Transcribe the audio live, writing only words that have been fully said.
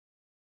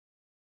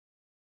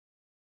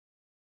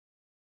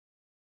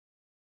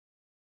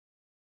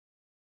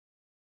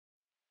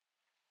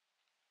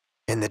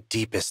In the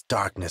deepest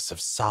darkness of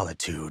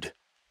solitude,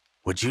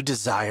 would you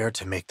desire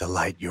to make the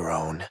light your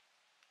own?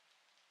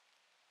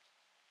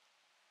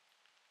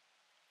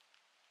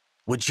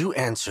 Would you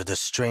answer the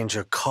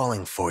stranger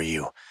calling for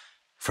you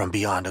from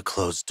beyond a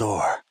closed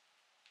door?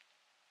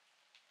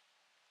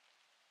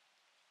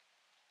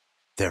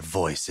 Their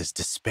voice is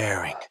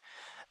despairing,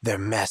 their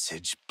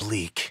message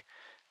bleak.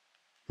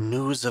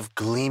 News of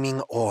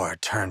gleaming ore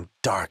turned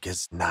dark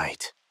as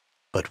night.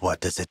 But what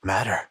does it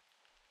matter?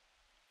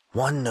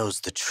 One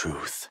knows the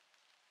truth.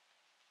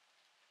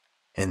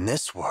 In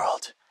this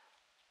world,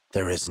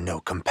 there is no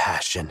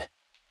compassion.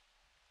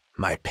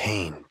 My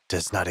pain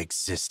does not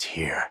exist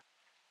here.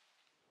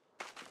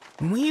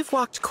 We've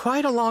walked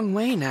quite a long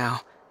way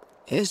now.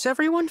 Is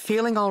everyone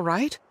feeling all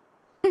right?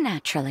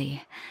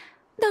 Naturally.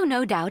 Though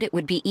no doubt it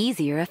would be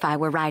easier if I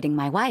were riding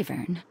my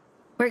wyvern.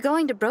 We're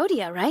going to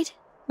Brodia, right?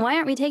 Why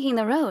aren't we taking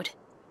the road?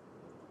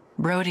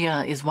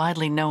 Brodia is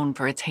widely known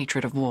for its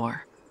hatred of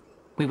war.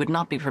 We would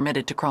not be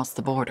permitted to cross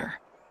the border,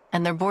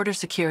 and their border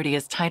security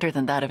is tighter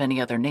than that of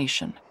any other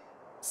nation.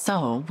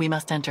 So, we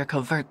must enter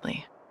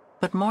covertly.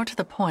 But more to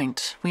the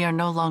point, we are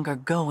no longer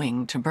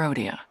going to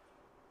Brodia.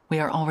 We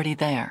are already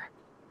there.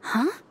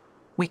 Huh?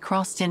 We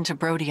crossed into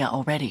Brodia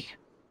already.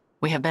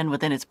 We have been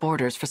within its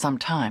borders for some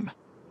time.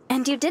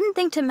 And you didn't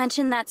think to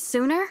mention that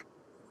sooner?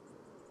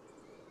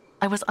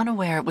 I was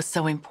unaware it was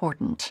so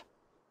important.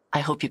 I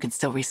hope you can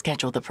still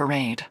reschedule the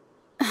parade.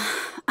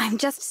 I'm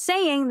just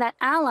saying that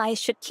allies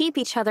should keep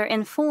each other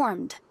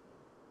informed.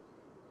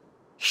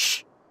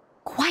 Shh!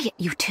 Quiet,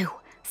 you two.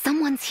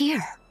 Someone's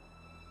here.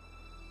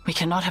 We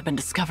cannot have been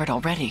discovered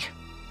already.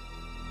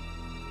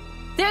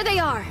 There they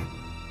are!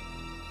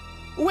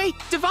 Wait,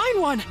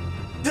 Divine One!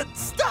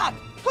 Stop!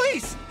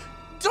 Please!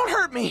 Don't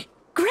hurt me!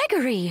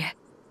 Gregory!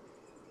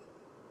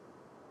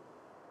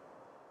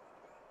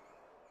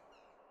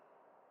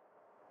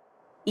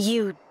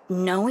 You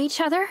know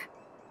each other?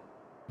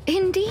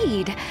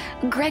 Indeed.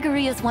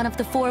 Gregory is one of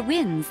the Four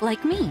Winds,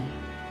 like me.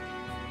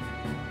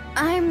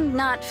 I'm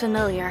not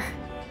familiar.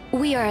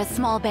 We are a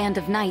small band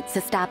of knights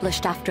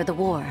established after the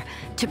war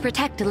to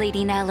protect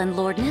Lady Nell and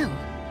Lord Nil.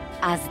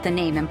 As the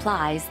name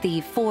implies,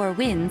 the Four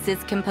Winds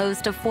is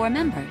composed of 4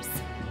 members.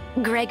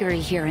 Gregory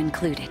here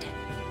included.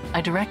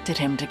 I directed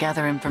him to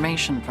gather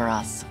information for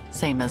us,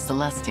 same as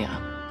Celestia.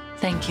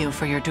 Thank you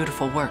for your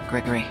dutiful work,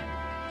 Gregory.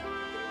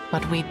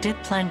 But we did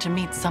plan to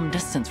meet some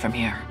distance from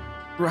here.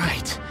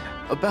 Right.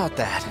 About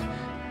that.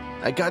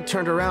 I got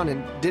turned around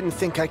and didn't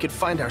think I could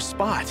find our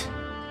spot.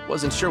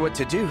 Wasn't sure what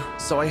to do,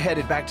 so I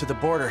headed back to the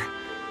border.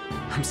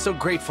 I'm so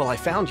grateful I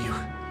found you.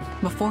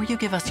 Before you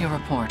give us your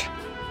report,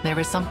 there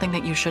is something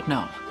that you should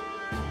know.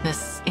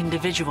 This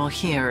individual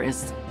here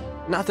is...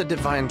 Not the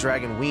divine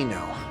dragon we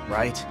know,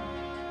 right?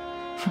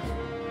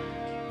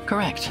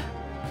 Correct.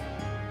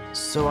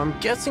 So I'm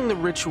guessing the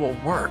ritual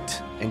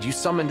worked, and you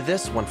summoned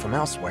this one from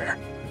elsewhere.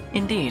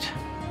 Indeed.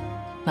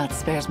 That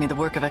spares me the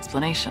work of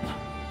explanation.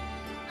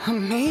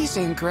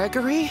 Amazing,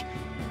 Gregory.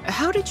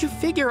 How did you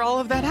figure all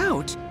of that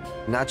out?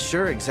 Not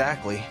sure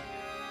exactly.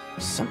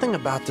 Something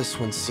about this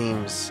one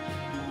seems...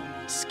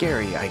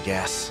 scary, I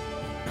guess.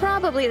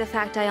 Probably the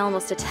fact I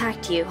almost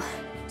attacked you.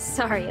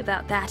 Sorry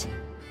about that.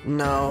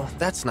 No,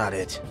 that's not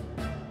it.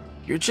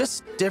 You're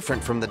just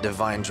different from the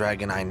divine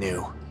dragon I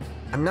knew.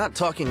 I'm not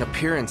talking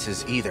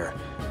appearances either.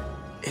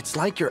 It's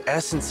like your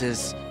essence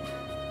is...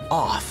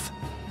 off.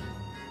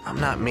 I'm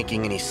not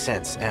making any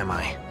sense, am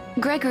I?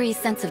 Gregory's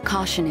sense of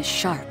caution is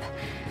sharp.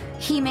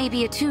 He may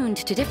be attuned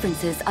to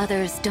differences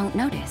others don't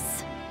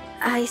notice.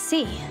 I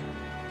see.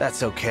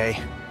 That's okay.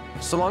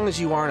 So long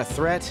as you aren't a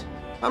threat,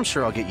 I'm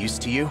sure I'll get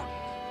used to you.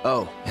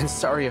 Oh, and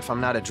sorry if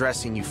I'm not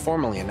addressing you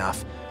formally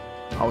enough.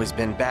 Always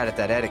been bad at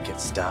that etiquette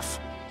stuff.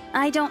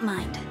 I don't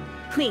mind.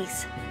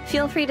 Please,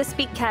 feel free to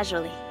speak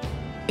casually.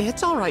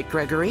 It's all right,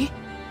 Gregory.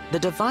 The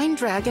Divine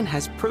Dragon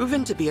has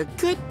proven to be a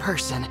good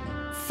person,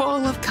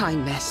 full of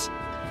kindness.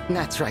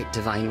 That's right,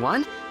 Divine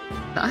One.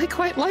 I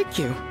quite like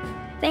you.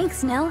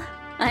 Thanks, Nell.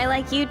 I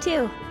like you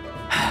too.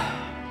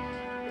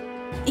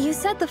 You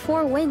said the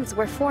Four Winds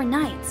were 4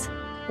 knights.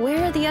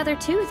 Where are the other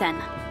 2 then?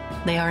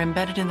 They are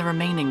embedded in the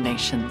remaining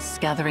nations,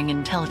 gathering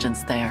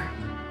intelligence there.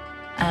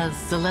 As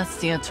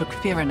Celestia took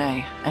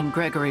Firene and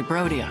Gregory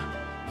Brodia,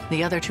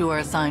 the other 2 are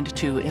assigned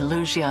to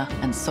Illusia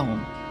and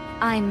Solm.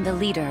 I'm the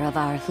leader of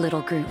our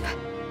little group.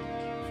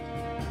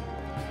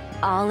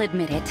 I'll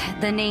admit it,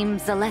 the name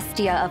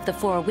Celestia of the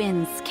Four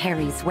Winds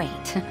carries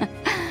weight.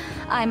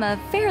 I'm a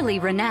fairly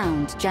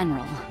renowned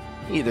general.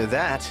 Either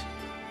that,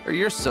 or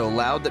you're so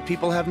loud that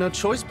people have no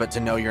choice but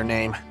to know your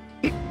name.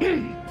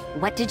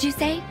 What did you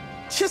say?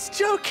 Just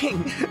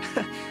joking!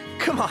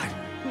 Come on,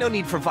 no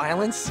need for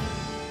violence.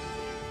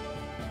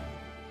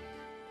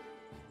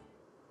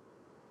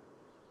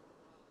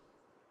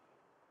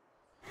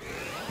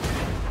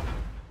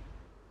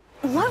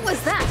 What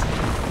was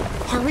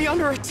that? Are we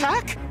under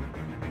attack?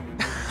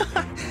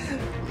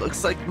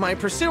 Looks like my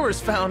pursuers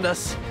found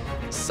us.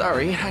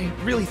 Sorry, I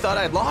really thought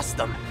I'd lost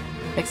them.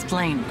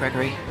 Explain,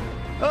 Gregory.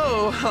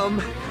 Oh,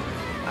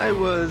 I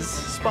was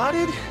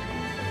spotted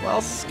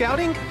while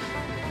scouting.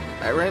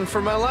 I ran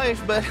for my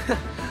life, but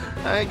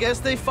I guess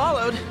they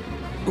followed.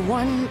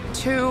 1,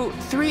 2,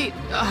 3.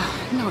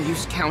 No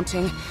use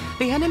counting.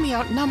 The enemy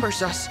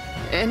outnumbers us,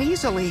 and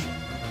easily.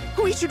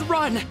 We should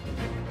run!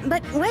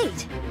 But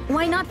wait,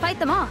 why not fight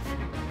them off?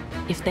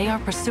 If they are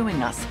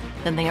pursuing us,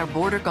 then they are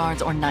border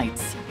guards or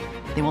knights.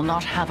 They will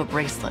not have a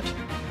bracelet.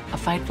 A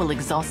fight will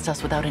exhaust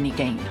us without any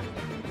gain.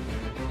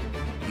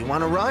 You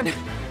want to run?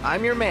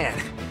 I'm your man.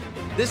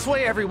 This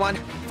way, everyone.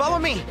 Follow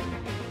me.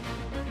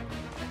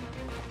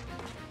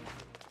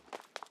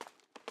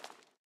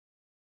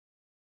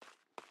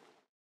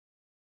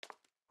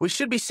 We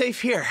should be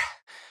safe here.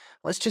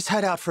 Let's just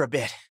head out for a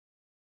bit.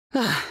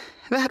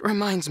 That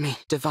reminds me,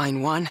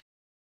 Divine One.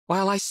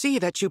 While I see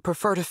that you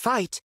prefer to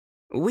fight,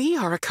 we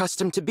are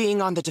accustomed to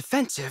being on the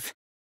defensive.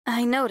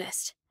 I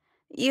noticed.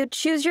 You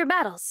choose your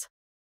battles.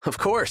 Of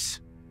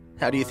course.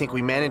 How do you think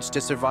we managed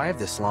to survive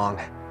this long?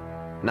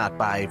 Not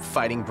by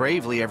fighting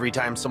bravely every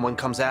time someone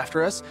comes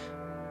after us,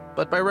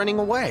 but by running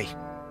away.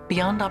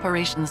 Beyond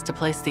operations to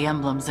place the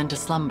emblems into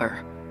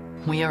slumber,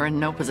 we are in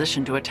no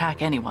position to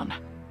attack anyone.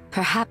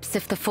 Perhaps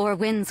if the Four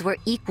Winds were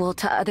equal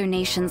to other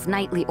nations'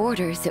 knightly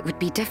orders, it would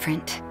be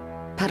different.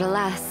 But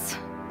alas,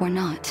 we're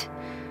not.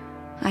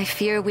 I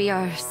fear we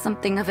are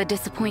something of a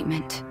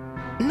disappointment.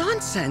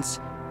 Nonsense!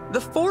 The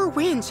Four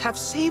Winds have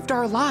saved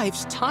our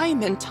lives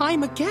time and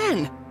time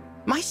again.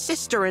 My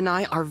sister and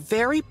I are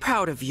very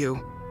proud of you.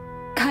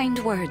 Kind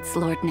words,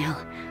 Lord Nil.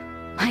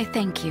 I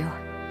thank you.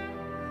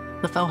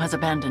 The foe has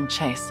abandoned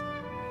chase.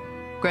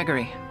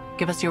 Gregory,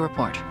 give us your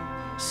report.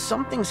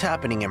 Something's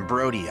happening in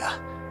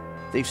Brodia.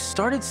 They've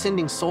started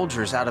sending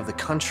soldiers out of the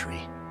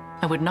country.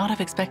 I would not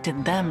have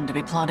expected them to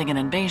be plotting an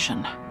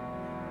invasion.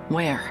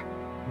 Where?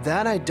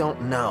 That I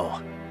don't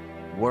know.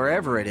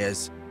 Wherever it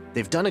is,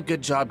 they've done a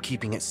good job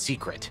keeping it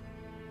secret.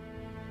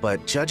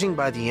 But judging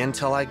by the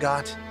intel I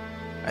got,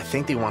 I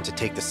think they want to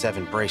take the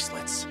 7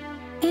 bracelets.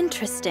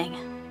 Interesting.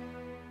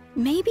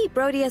 Maybe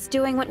Brodia's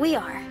doing what we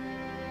are,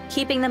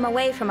 keeping them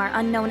away from our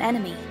unknown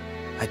enemy.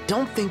 I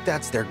don't think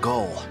that's their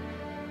goal.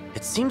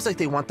 It seems like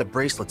they want the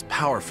bracelet's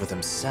power for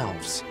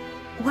themselves.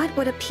 What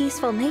would a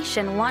peaceful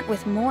nation want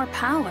with more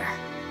power?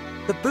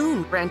 The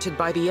boon granted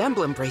by the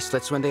emblem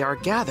bracelets when they are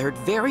gathered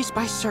varies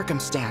by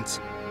circumstance.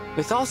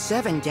 With all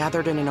 7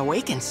 gathered in an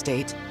awakened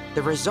state,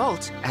 the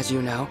result, as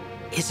you know,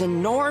 is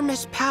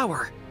enormous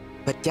power.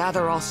 But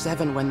gather all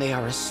 7 when they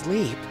are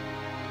asleep.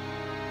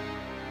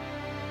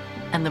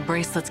 And the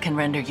bracelets can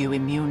render you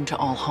immune to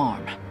all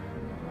harm.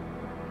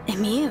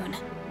 Immune?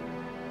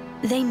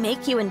 They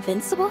make you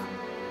invincible?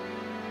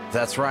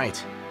 That's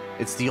right.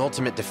 It's the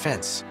ultimate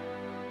defense.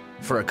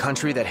 For a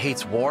country that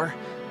hates war,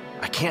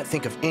 I can't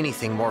think of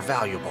anything more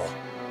valuable.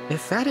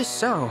 If that is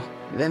so,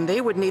 then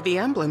they would need the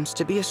emblems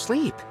to be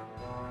asleep.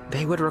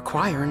 They would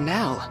require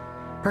Nell.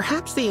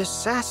 Perhaps the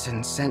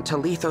assassins sent to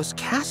Lethos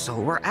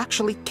Castle were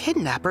actually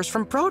kidnappers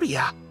from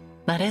Brodia.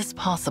 That is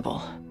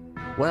possible.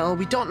 Well,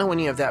 we don't know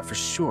any of that for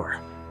sure.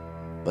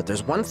 But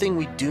there's one thing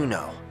we do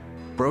know.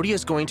 Brodia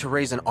is going to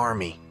raise an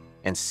army,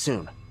 and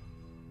soon.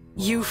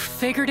 You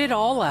figured it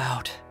all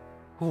out.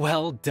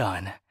 Well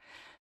done.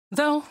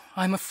 Though,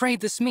 I'm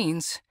afraid this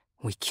means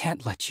we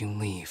can't let you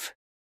leave.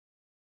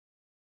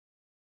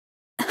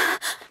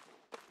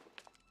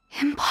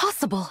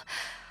 Impossible.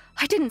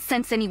 I didn't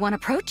sense anyone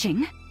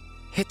approaching.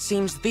 It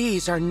seems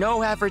these are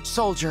no average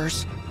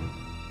soldiers.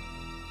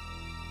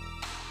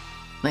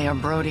 They are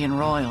Brodian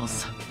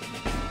royals.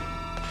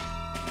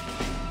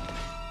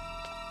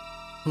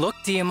 Look,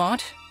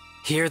 Diamant.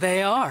 Here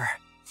they are.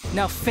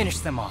 Now finish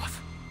them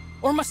off.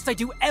 Or must I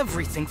do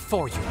everything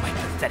for you, my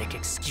pathetic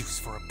excuse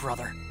for a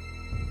brother?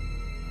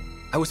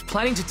 I was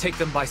planning to take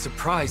them by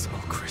surprise,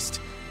 Elchrist.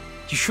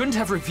 You shouldn't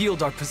have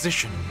revealed our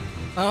position.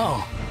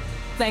 Oh,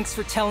 thanks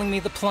for telling me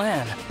the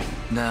plan.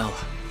 Nell,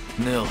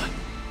 Nil,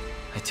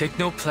 I take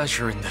no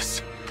pleasure in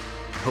this.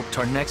 I hoped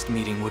our next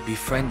meeting would be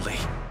friendly.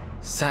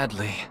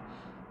 Sadly,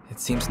 it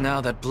seems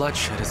now that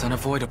bloodshed is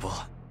unavoidable.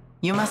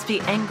 You must be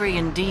angry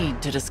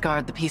indeed to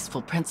discard the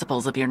peaceful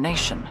principles of your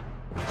nation.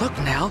 Look,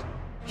 Nell.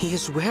 He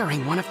is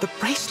wearing one of the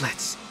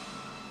bracelets.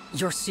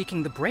 You're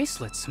seeking the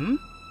bracelets, hmm?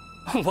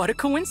 What a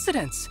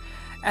coincidence.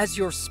 As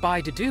your spy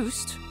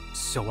deduced,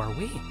 so are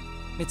we.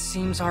 It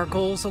seems our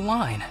goals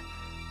align.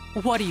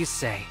 What do you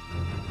say?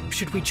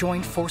 Should we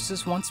join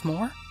forces once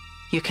more?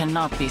 You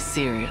cannot be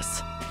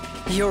serious.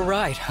 You're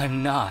right,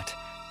 I'm not.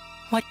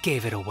 What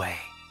gave it away?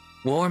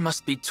 War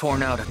must be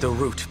torn out at the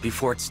root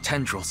before its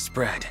tendrils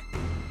spread.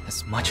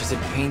 As much as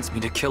it pains me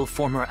to kill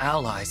former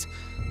allies,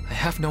 I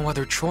have no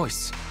other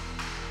choice.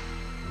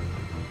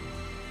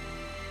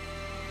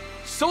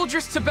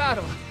 Soldiers to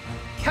battle!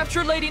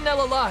 Capture Lady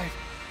Nell alive!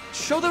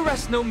 Show the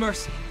rest no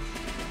mercy!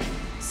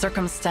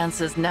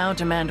 Circumstances now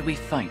demand we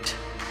fight.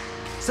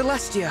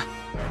 Celestia,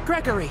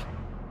 Gregory,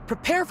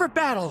 prepare for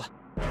battle!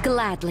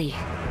 Gladly.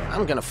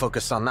 I'm gonna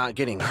focus on not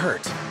getting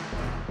hurt.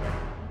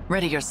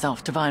 Ready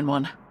yourself, Divine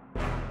One.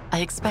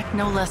 I expect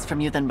no less from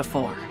you than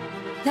before.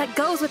 That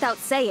goes without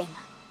saying.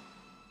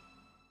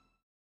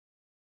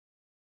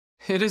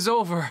 It is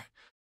over.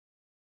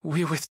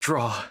 We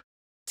withdraw.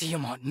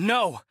 Diamant,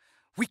 no!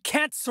 We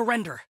can't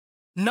surrender!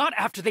 Not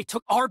after they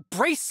took our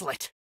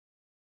bracelet!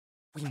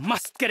 We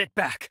must get it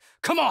back!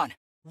 Come on!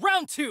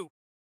 Round 2!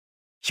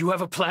 You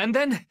have a plan,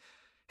 then?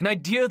 An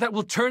idea that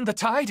will turn the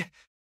tide?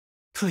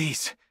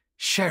 Please,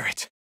 share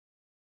it.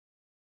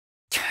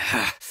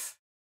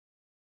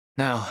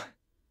 Now,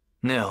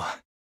 Nil.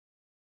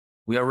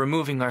 We are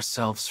removing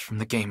ourselves from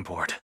the game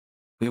board.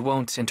 We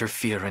won't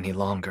interfere any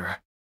longer.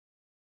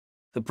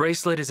 The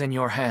bracelet is in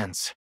your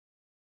hands,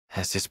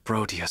 as is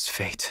Brodia's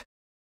fate.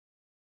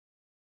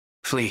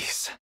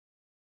 Please,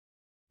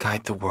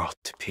 guide the world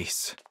to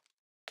peace.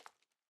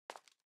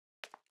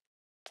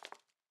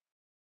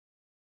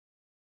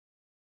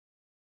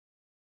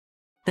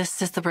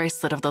 This is the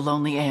bracelet of the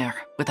Lonely Heir,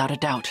 without a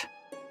doubt.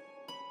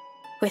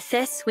 With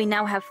this, we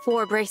now have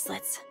 4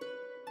 bracelets.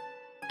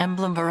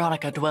 Emblem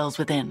Veronica dwells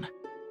within.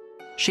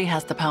 She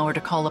has the power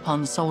to call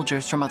upon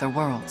soldiers from other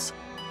worlds.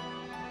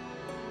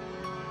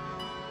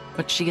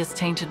 But she is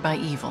tainted by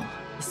evil,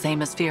 the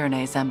same as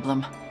Firene's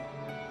emblem.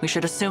 We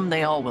should assume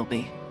they all will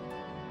be.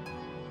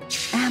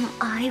 Am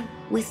I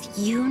with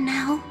you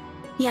now?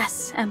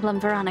 Yes, Emblem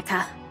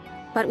Veronica.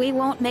 But we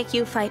won't make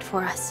you fight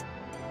for us.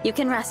 You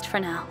can rest for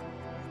now.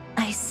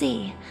 I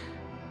see.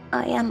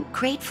 I am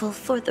grateful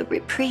for the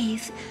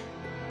reprieve,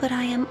 but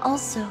I am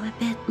also a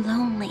bit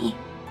lonely.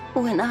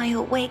 When I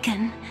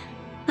awaken,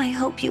 I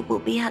hope you will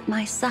be at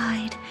my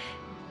side,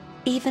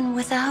 even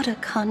without a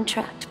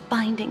contract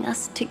binding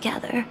us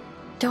together.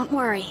 Don't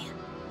worry.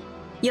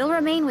 You'll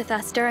remain with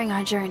us during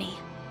our journey.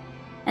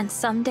 And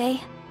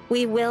someday,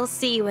 we will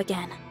see you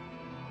again.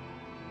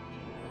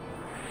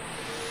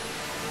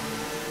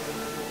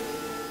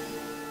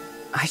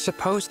 I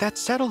suppose that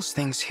settles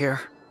things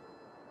here.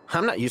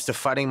 I'm not used to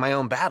fighting my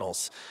own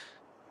battles,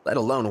 let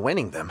alone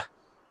winning them.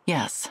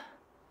 Yes.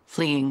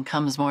 Fleeing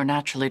comes more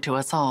naturally to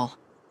us all.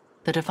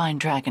 The Divine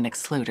Dragon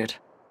excluded.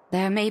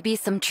 There may be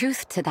some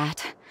truth to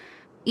that.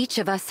 Each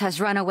of us has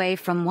run away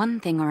from one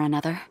thing or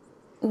another.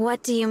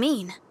 What do you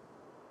mean?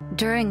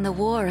 During the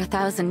war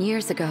 1,000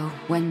 years ago,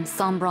 when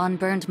Sombron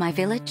burned my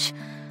village,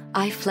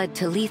 I fled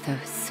to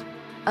Lethos.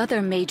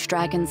 Other mage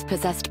dragons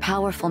possessed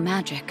powerful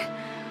magic,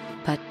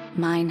 but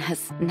mine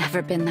has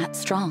never been that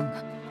strong.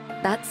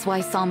 That's why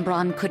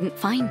Sombron couldn't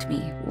find me,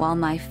 while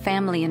my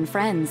family and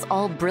friends,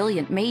 all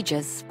brilliant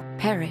mages,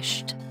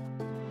 perished.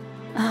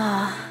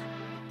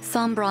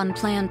 Sombron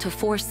planned to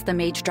force the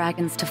mage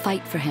dragons to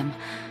fight for him,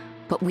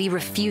 but we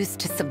refused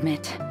to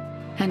submit.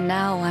 And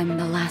now I'm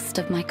the last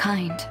of my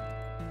kind.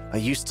 I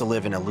used to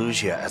live in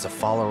Elusia as a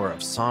follower of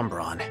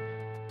Sombron,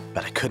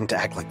 but I couldn't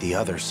act like the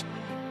others.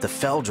 The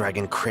Fell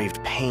Dragon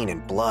craved pain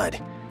and blood,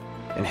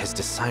 and his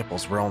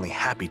disciples were only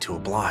happy to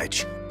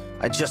oblige.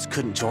 I just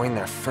couldn't join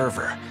their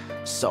fervor,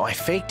 so I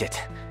faked it.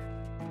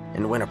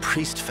 And when a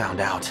priest found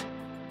out,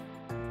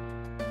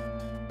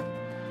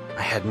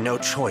 I had no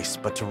choice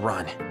but to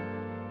run.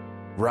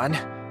 Run,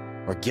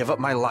 or give up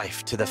my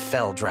life to the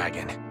Fell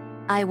Dragon.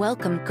 I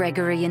welcomed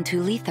Gregory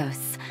into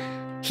Lethos.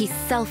 He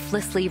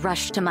selflessly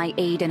rushed to my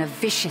aid in a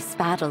vicious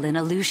battle in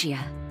Elusia.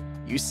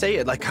 You say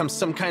it like I'm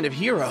some kind of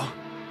hero.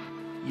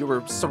 You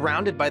were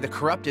surrounded by the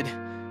corrupted,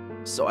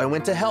 so I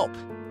went to help.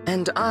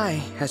 And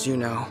I, as you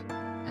know,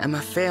 am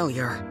a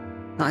failure.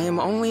 I am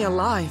only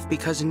alive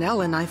because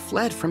Nell and I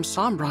fled from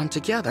Sombron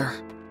together.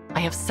 I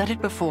have said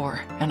it before,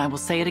 and I will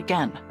say it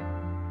again.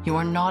 You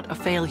are not a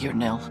failure,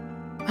 Nil.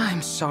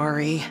 I'm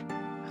sorry.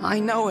 I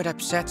know it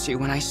upsets you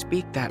when I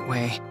speak that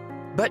way.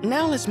 But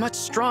Nell is much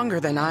stronger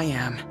than I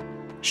am.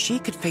 She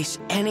could face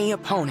any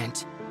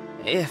opponent,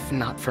 if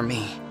not for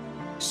me.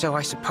 So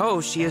I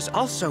suppose she is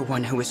also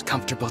one who is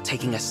comfortable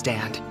taking a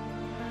stand.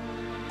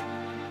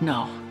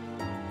 No.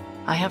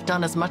 I have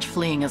done as much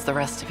fleeing as the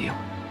rest of you.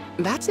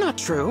 That's not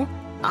true.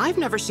 I've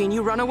never seen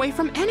you run away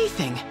from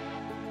anything.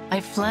 I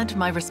fled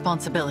my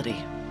responsibility.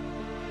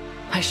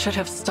 I should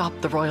have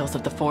stopped the royals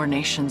of the 4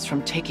 nations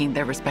from taking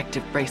their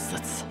respective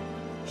bracelets.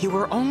 You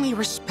were only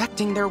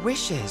respecting their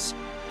wishes.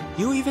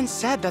 You even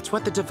said that's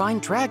what the Divine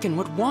Dragon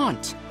would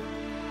want.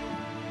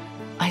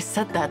 I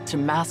said that to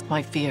mask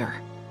my fear.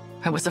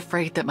 I was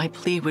afraid that my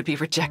plea would be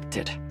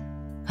rejected,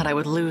 that I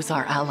would lose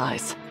our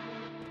allies,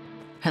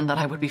 and that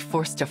I would be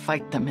forced to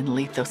fight them in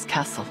Lethos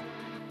Castle.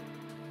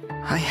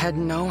 I had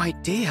no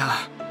idea.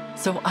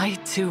 So I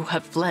too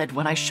have fled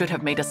when I should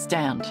have made a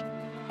stand.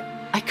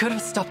 I could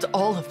have stopped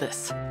all of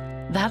this.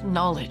 That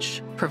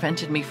knowledge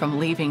prevented me from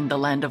leaving the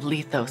land of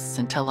Lethos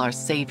until our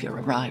savior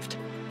arrived.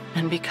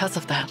 And because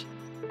of that,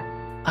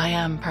 I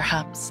am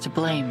perhaps to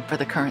blame for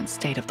the current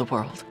state of the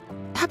world.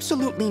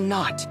 Absolutely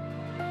not.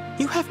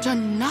 You have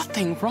done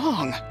nothing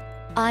wrong.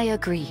 I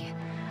agree.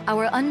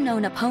 Our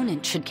unknown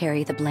opponent should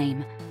carry the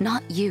blame,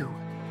 not you.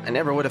 I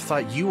never would have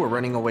thought you were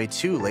running away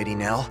too, Lady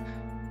Nell.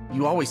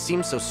 You always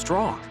seem so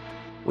strong.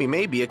 We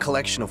may be a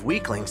collection of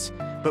weaklings,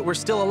 but we're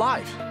still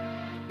alive.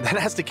 That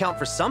has to count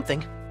for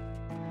something.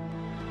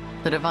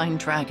 The Divine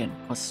Dragon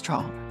was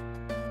strong,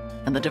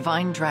 and the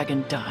Divine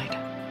Dragon died.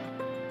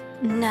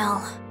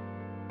 Nell.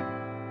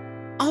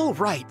 All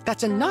right,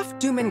 that's enough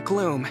doom and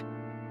gloom.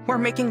 We're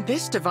making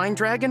this Divine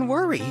Dragon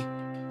worry.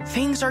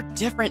 Things are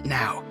different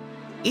now.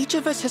 Each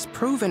of us has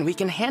proven we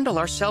can handle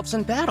ourselves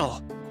in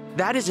battle.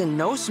 That is in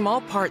no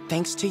small part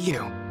thanks to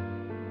you.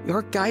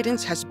 Your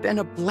guidance has been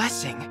a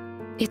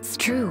blessing. It's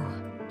true.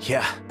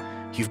 Yeah,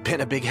 you've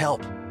been a big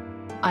help.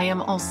 I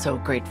am also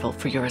grateful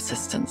for your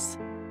assistance,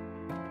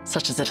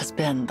 such as it has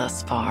been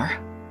thus far.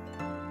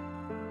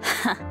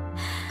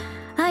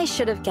 I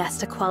should have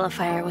guessed a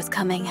qualifier was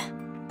coming.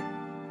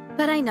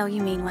 But I know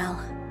you mean well,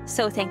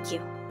 so thank you.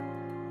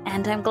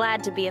 And I'm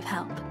glad to be of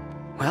help.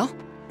 Well,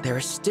 there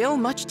is still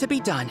much to be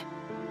done.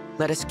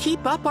 Let us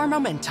keep up our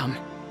momentum.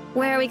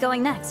 Where are we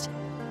going next?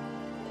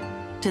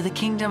 To the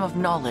Kingdom of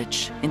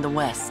Knowledge in the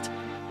west.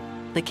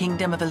 The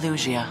Kingdom of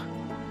Elusia.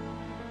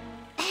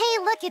 Hey,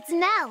 look, it's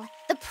Nell,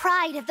 the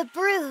pride of the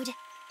brood.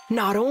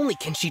 Not only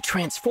can she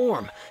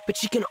transform, but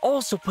she can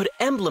also put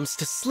emblems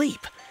to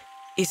sleep.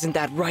 Isn't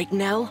that right,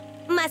 Nell?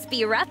 Must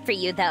be rough for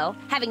you, though,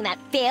 having that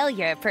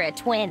failure for a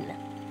twin.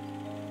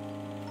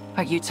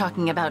 Are you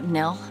talking about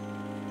Nell?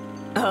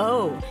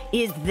 Oh,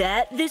 is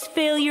that this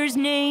failure's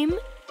name?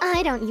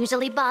 I don't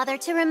usually bother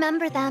to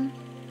remember them.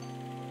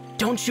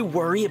 Don't you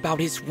worry about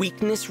his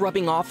weakness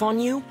rubbing off on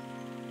you?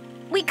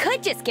 We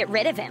could just get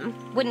rid of him.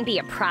 Wouldn't be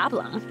a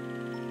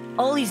problem.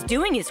 All he's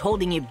doing is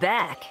holding you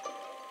back.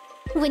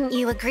 Wouldn't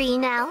you agree,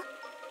 Nell?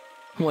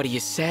 What do you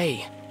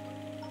say?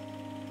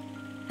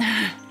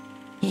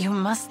 You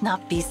must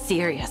not be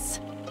serious.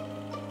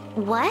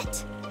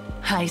 What?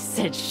 I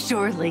said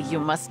surely you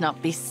must not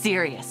be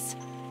serious.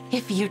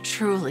 If you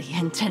truly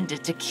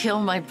intended to kill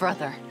my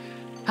brother,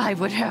 I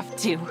would have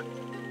to.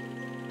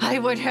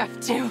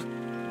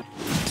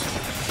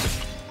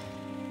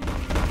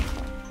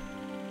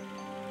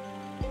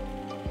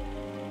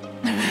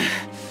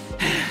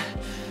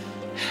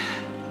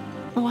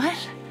 What?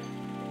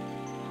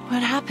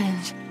 What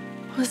happened?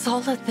 Was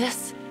all of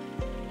this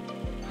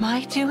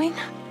my doing?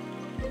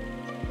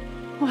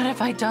 What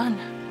have I done?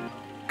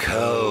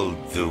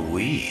 Culled the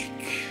weak.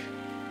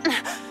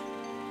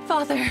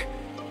 Father,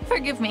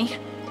 forgive me.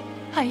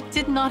 I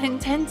did not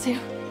intend to.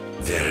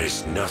 There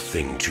is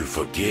nothing to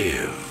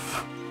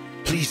forgive.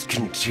 Please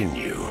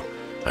continue.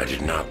 I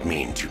did not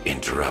mean to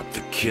interrupt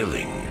the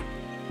killing.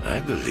 I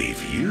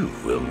believe you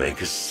will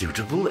make a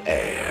suitable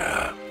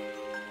heir.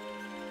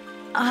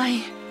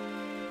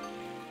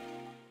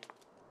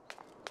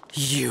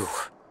 You.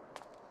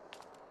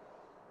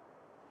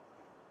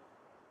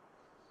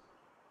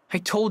 I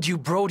told you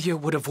Brodia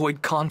would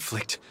avoid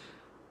conflict.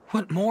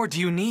 What more do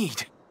you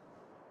need?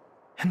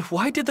 And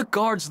why did the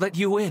guards let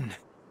you in?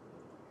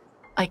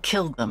 I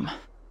killed them.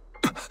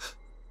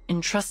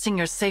 Entrusting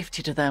your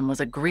safety to them was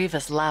a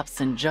grievous lapse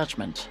in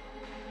judgment.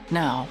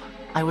 Now,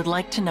 I would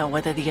like to know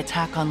whether the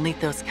attack on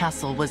Lithos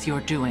Castle was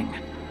your doing.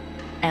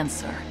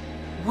 Answer.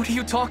 What are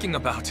you talking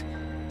about?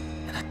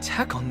 An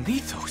attack on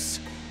Lithos?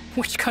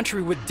 Which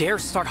country would dare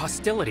start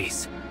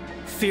hostilities?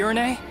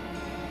 Firene?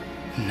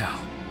 No.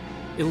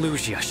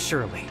 Elusia,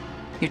 surely.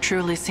 You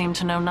truly seem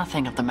to know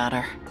nothing of the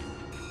matter.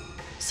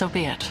 So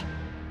be it.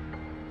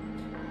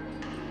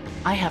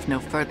 I have no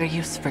further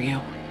use for you.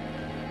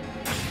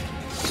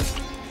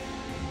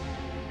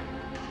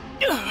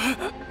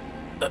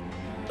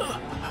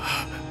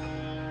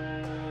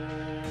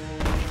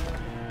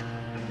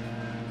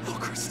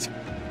 Ulchrist!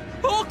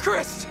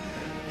 Ulchrist!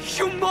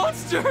 You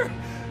monster!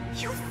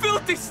 You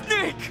filthy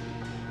snake!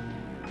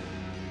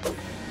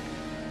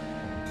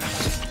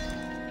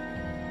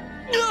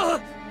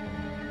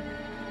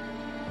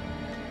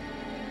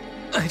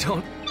 I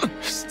don't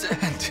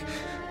understand.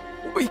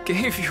 We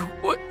gave you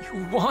what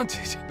you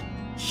wanted.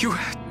 You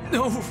had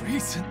no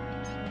reason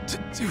to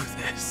do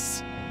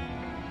this.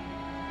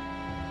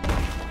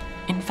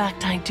 In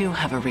fact, I do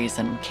have a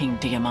reason, King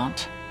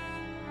Diamant.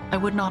 I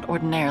would not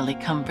ordinarily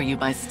come for you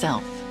by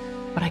stealth,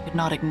 but I could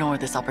not ignore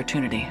this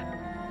opportunity.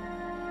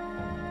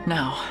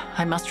 Now,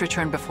 I must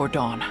return before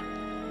dawn.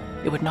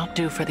 It would not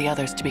do for the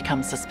others to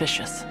become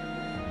suspicious.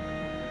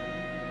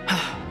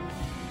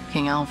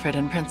 King Alfred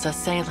and Princess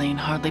Saline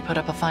hardly put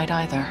up a fight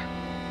either.